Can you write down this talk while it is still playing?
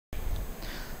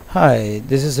Hi,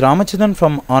 this is Ramachandran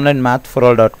from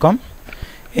onlinemathforall.com.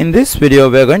 In this video,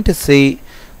 we are going to see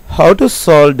how to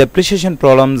solve depreciation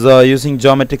problems using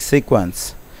geometric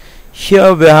sequence.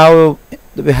 Here we have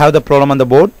the problem on the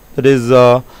board. That is,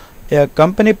 a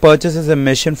company purchases a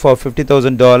machine for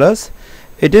 $50,000.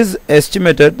 It is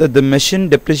estimated that the machine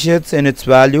depreciates in its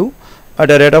value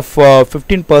at a rate of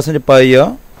 15% per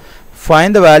year.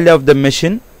 Find the value of the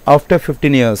machine after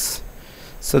 15 years.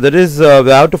 So that is, we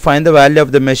have to find the value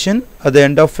of the machine at the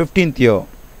end of 15th year.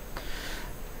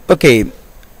 Okay,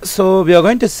 so we are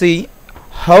going to see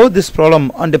how this problem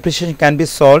on depreciation can be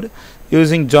solved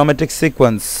using geometric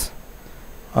sequence.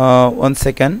 One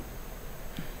second.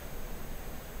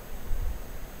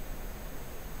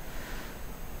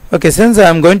 Okay, since I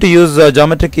am going to use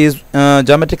geometric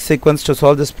sequence to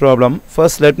solve this problem,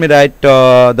 first let me write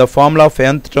the formula of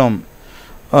nth term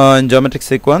in geometric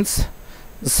sequence.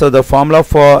 So the formula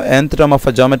for nth term of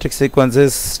a geometric sequence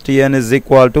is Tn is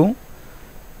equal to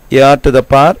r to the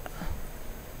power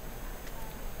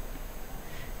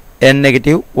n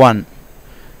negative 1.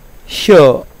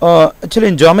 Here, actually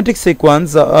in geometric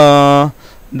sequence, the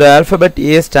alphabet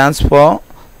A stands for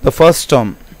the first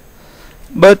term.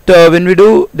 But when we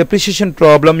do depreciation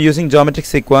problem using geometric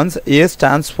sequence, A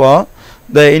stands for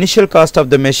the initial cost of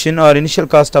the machine or initial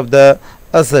cost of the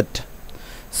asset.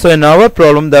 So in our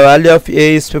problem, the value of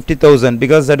A is 50,000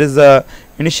 because that is the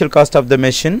initial cost of the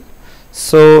machine.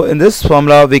 So in this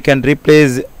formula, we can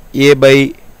replace A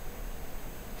by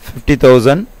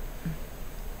 50,000.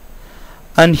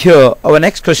 And here, our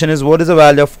next question is, what is the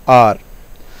value of R?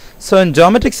 So in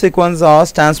geometric sequence, R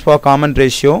stands for common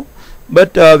ratio.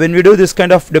 But when we do this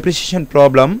kind of depreciation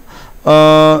problem,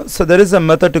 so there is a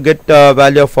method to get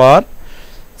value of R.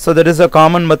 So there is a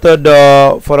common method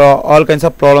for all kinds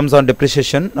of problems on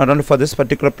depreciation, not only for this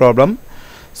particular problem.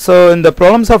 So in the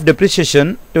problems of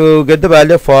depreciation, to get the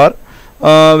value of R,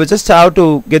 we just have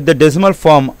to get the decimal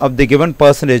form of the given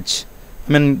percentage,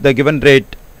 the given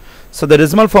rate. So the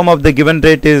decimal form of the given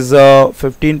rate is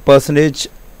 15%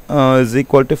 is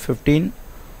equal to 15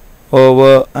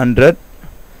 over 100.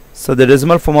 So the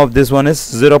decimal form of this one is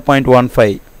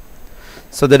 0.15.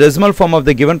 So the decimal form of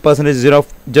the given percentage is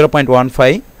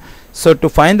 0.15. So to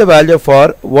find the value of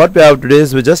R, what we have to do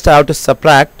is we just have to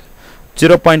subtract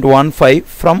 0.15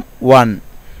 from 1.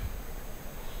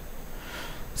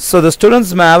 So the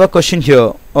students may have a question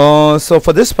here. So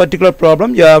for this particular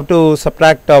problem, you have to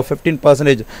subtract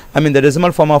 15%, the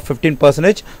decimal form of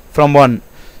 15% from 1.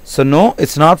 So no,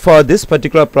 it's not for this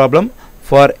particular problem.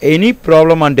 For any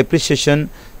problem on depreciation,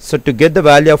 so to get the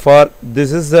value of R,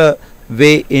 this is the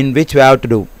way in which we have to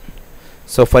do.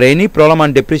 So for any problem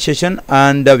on depreciation,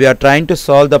 and we are trying to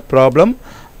solve the problem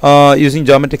using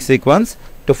geometric sequence,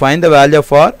 to find the value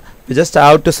of R, we just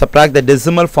have to subtract the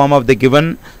decimal form of the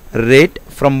given rate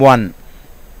from 1.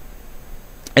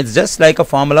 It's just like a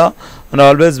formula, and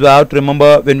always we have to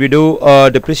remember when we do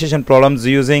depreciation problems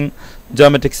using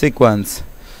geometric sequence.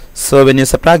 So when you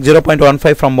subtract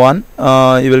 0.15 from 1,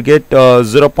 you will get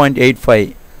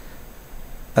 0.85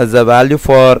 as the value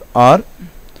for R.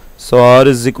 So R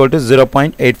is equal to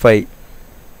 0.85.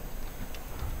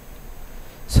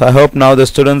 So I hope now the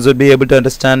students will be able to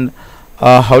understand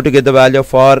how to get the value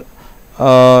of R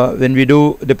when we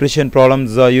do depreciation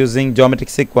problems using geometric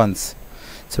sequence.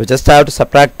 So we just have to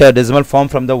subtract decimal form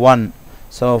from the 1.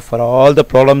 So for all the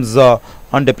problems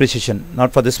on depreciation,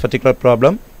 not for this particular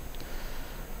problem.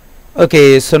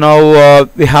 Okay, so now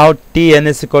we have Tn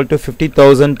is equal to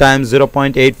 50,000 times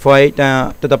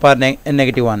 0.85 to the power n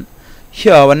negative 1.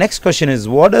 Here our next question is,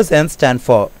 what does n stand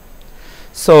for?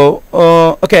 So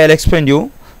okay, I'll explain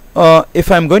you. If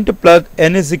I'm going to plug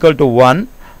n is equal to 1,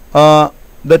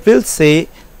 that will say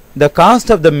the cost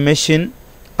of the machine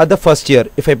at the first year,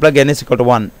 if I plug n is equal to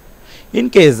 1. In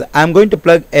case I'm going to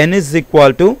plug n is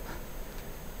equal to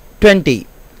 20,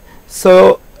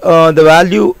 so the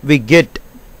value we get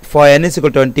for n is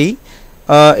equal to 20,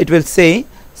 it will say,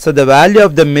 so the value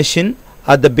of the machine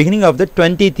at the beginning of the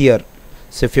 20th year.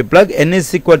 So if you plug n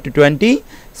is equal to 20,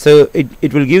 so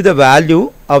it will give the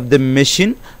value of the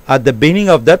machine at the beginning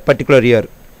of that particular year.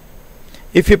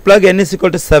 If you plug n is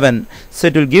equal to 7, so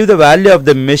it will give the value of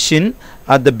the machine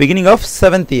at the beginning of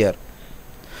 7th year.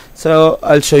 So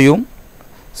I'll show you.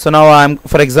 So now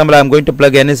for example, I'm going to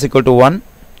plug n is equal to 1.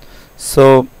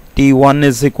 So T1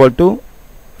 is equal to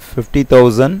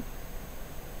 50,000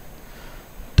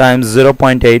 times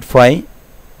 0.85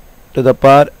 to the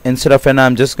power, instead of n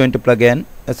I'm just going to plug n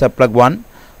as I plug 1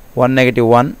 negative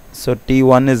 1. So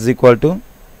T1 is equal to,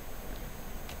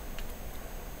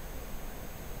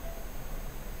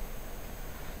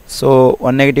 so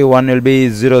 1 negative 1 will be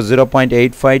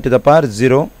 0.85 to the power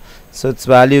 0. So its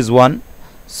value is 1.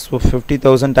 So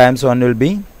 50,000 times 1 will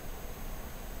be,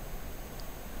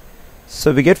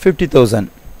 so we get 50,000.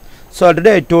 So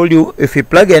already I told you, if we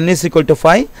plug n is equal to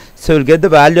 5, so we'll get the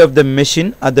value of the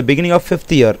machine at the beginning of 5th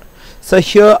year. So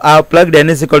here I have plugged n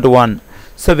is equal to 1.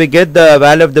 So we get the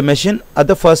value of the machine at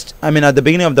the at the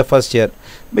beginning of the first year,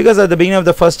 because at the beginning of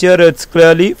the first year it's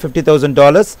clearly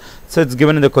 $50,000. So it's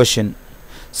given in the question.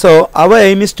 So our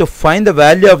aim is to find the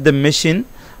value of the machine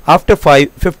after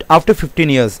 15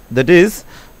 years. That is,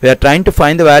 we are trying to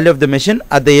find the value of the machine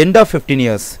at the end of 15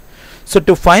 years. So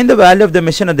to find the value of the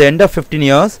machine at the end of 15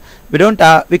 years,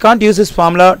 we can't use this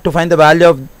formula to find the value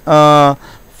of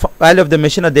the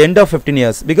machine at the end of 15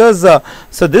 years, because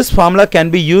so this formula can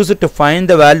be used to find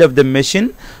the value of the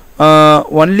machine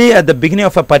only at the beginning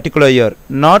of a particular year,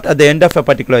 not at the end of a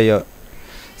particular year.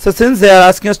 So since they are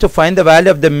asking us to find the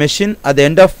value of the machine at the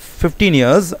end of 15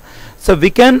 years, so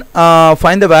we can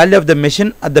find the value of the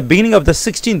machine at the beginning of the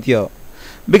 16th year,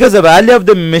 because the value of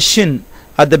the machine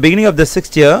at the beginning of the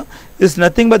 6th year is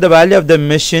nothing but the value of the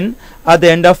machine at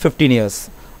the end of 15 years.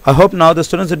 I hope now the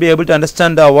students will be able to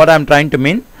understand what I am trying to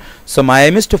mean. So my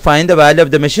aim is to find the value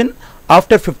of the machine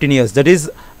after 15 years, that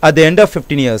is at the end of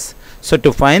 15 years. So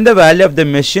to find the value of the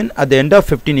machine at the end of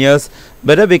 15 years,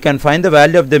 better we can find the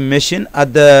value of the machine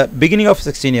at the beginning of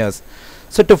 16 years.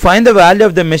 So to find the value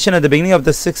of the machine at the beginning of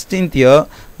the 16th year,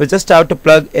 we just have to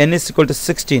plug n is equal to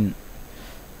 16.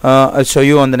 I'll show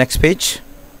you on the next page.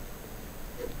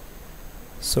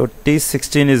 So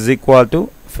T16 is equal to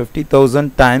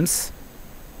 50,000 times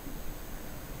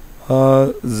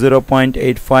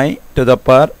 0.85 to the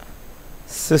power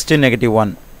 16 negative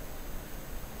 1.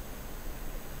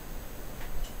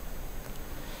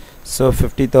 So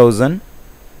 50,000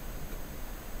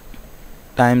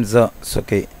 times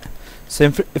okay. So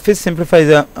if we simplify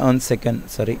the 1 second,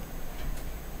 sorry.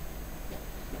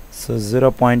 So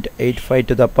 0.85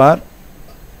 to the power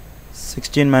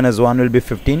 16 minus 1 will be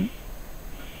 15.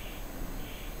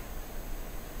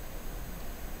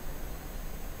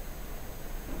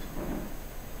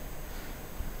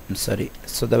 Sorry,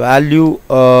 so the value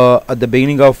at the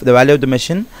beginning of the value of the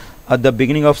machine at the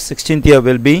beginning of 16th year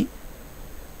will be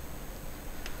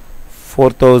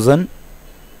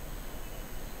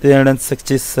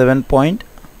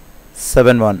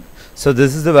 4,367.71. so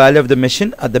this is the value of the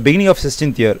machine at the beginning of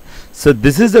 16th year. So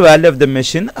this is the value of the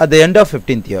machine at the end of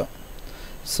 15th year.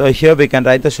 So here we can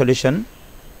write the solution.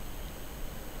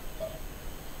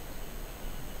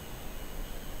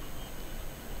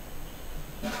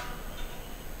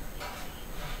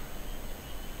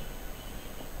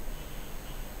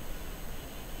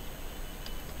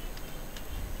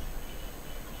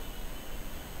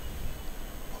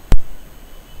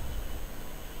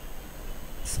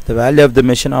 The value of the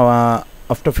machine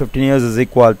after 15 years is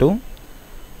equal to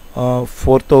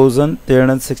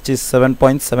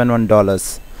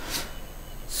 $4,367.71.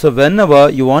 So whenever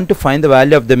you want to find the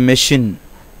value of the machine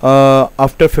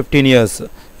after 15 years,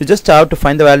 you just have to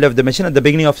find the value of the machine at the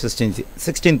beginning of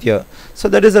 16th year. So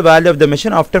that is the value of the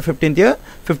machine after 15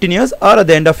 years or at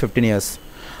the end of 15 years.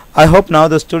 I hope now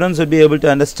the students will be able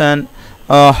to understand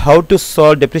how to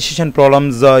solve depreciation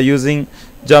problems using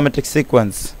geometric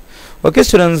sequence. Okay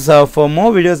students, for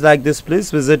more videos like this,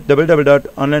 please visit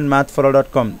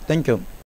www.onlinemathforall.com. Thank you.